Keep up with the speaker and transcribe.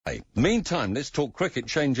Hey. Meantime, let's talk cricket.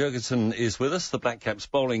 Shane Jurgensen is with us, the Black Caps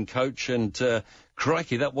bowling coach, and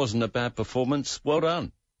crikey, that wasn't a bad performance. Well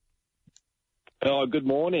done. Oh, good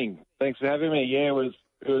morning. Thanks for having me. Yeah, it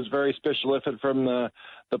was very special effort from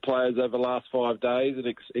the players over the last 5 days.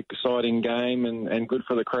 An exciting game and good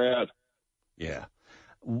for the crowd. Yeah.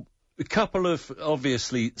 A couple of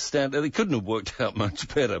obviously they couldn't have worked out much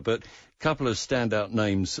better, but a couple of standout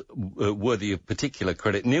names worthy of particular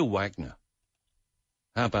credit. Neil Wagner.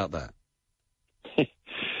 How about that?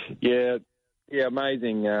 yeah,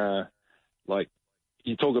 amazing. Like,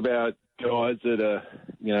 you talk about guys that are,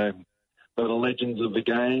 that are legends of the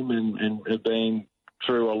game and have been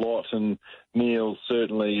through a lot, and Neil's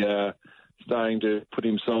certainly starting to put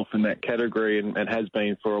himself in that category and has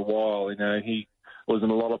been for a while. He was in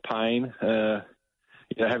a lot of pain,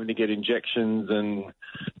 having to get injections and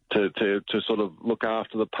to sort of look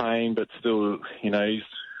after the pain, but still,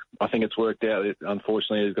 I think it's worked out.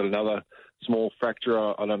 Unfortunately, he's got another small fracture.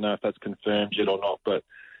 I don't know if that's confirmed yet or not, but,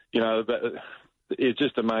 it's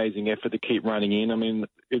just amazing effort to keep running in. I mean,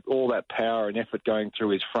 all that power and effort going through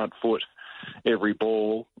his front foot, every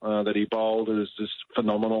ball that he bowled is just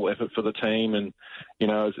phenomenal effort for the team. And,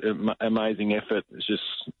 it's amazing effort. It's just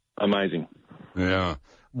amazing. Yeah.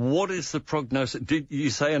 What is the prognosis? Did you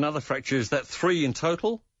say another fracture? Is that 3 in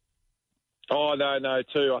total? Oh, no,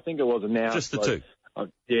 2. I think it was announced. Just the 2?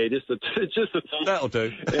 Yeah, just the 2. That'll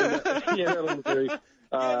do. That'll do.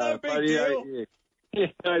 No big deal. Yeah,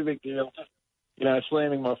 no big deal.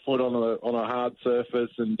 Slamming my foot on a hard surface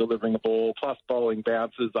and delivering a ball, plus bowling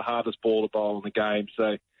bounces, the hardest ball to bowl in the game.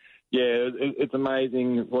 So, yeah, it's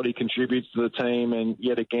amazing what he contributes to the team. And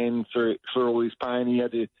yet again, through all his pain, he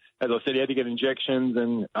had to, as I said, he had to get injections,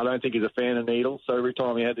 and I don't think he's a fan of needles. So every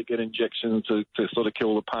time he had to get injections to sort of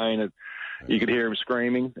kill the pain, you could hear him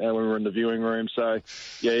screaming when we were in the viewing room. So,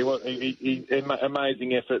 yeah,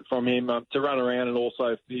 amazing effort from him to run around and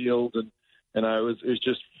also field, and it was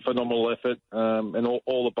just phenomenal effort. And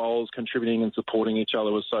all the bowlers contributing and supporting each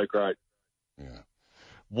other was so great. Yeah.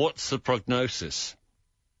 What's the prognosis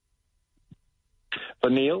for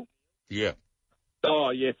Neil? Yeah. Oh,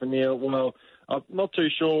 yeah, for Neil. Well, I'm not too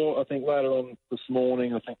sure. I think later on this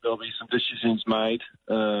morning, I think there'll be some decisions made.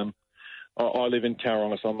 I live in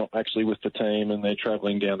Tauranga, so I'm not actually with the team, and they're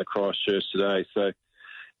travelling down to Christchurch today. So,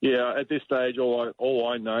 yeah, at this stage, all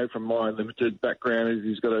I know from my limited background is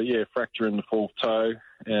he's got a fracture in the fourth toe,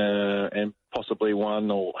 and possibly one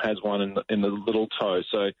or has one in the little toe.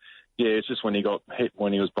 So, yeah, it's just when he got hit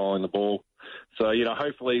when he was bowling the ball. So,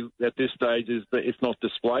 hopefully at this stage it's not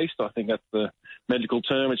displaced. I think that's the medical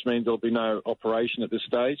term, which means there'll be no operation at this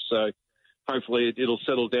stage. So, hopefully it'll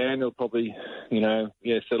settle down. He'll probably,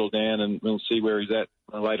 settle down, and we'll see where he's at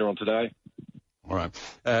later on today. All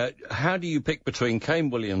right. How do you pick between Kane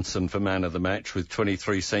Williamson for man of the match with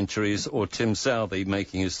 23 centuries or Tim Southee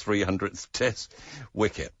making his 300th Test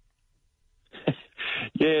wicket?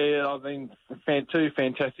 Yeah, I mean, 2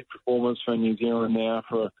 fantastic performances for New Zealand now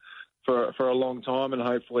for a long time, and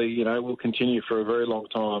hopefully, will continue for a very long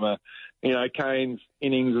time. Kane's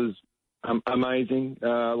innings is amazing,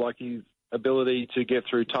 like his ability to get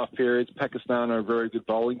through tough periods. Pakistan are a very good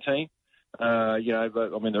bowling team. But I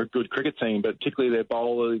mean, they're a good cricket team, but particularly their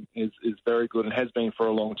bowler is very good and has been for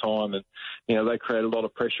a long time. And, they created a lot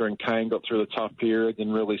of pressure, and Kane got through the tough periods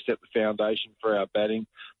and really set the foundation for our batting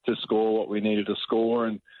to score what we needed to score.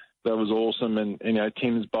 And that was awesome. And,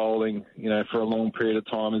 Tim's bowling, for a long period of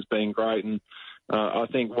time has been great. And I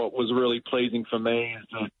think what was really pleasing for me is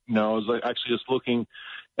that, I was actually just looking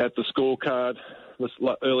at the scorecard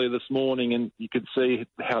earlier this morning, and you could see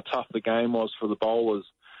how tough the game was for the bowlers.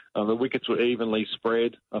 The wickets were evenly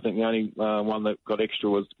spread. I think the only one that got extra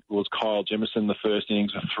was Kyle Jemison, the first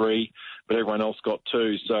innings of 3, but everyone else got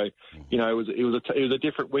 2. So, it was a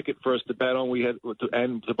different wicket for us to bat on. We had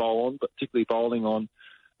to bowl on, but particularly bowling on.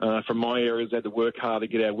 From my areas, they had to work hard to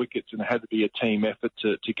get our wickets, and it had to be a team effort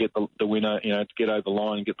to get the winner, to get over the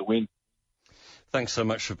line and get the win. Thanks so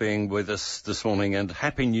much for being with us this morning, and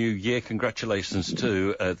Happy New Year. Congratulations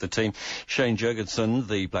to the team. Shane Jurgensen,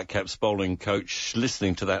 the Black Caps bowling coach,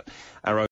 listening to that arrow.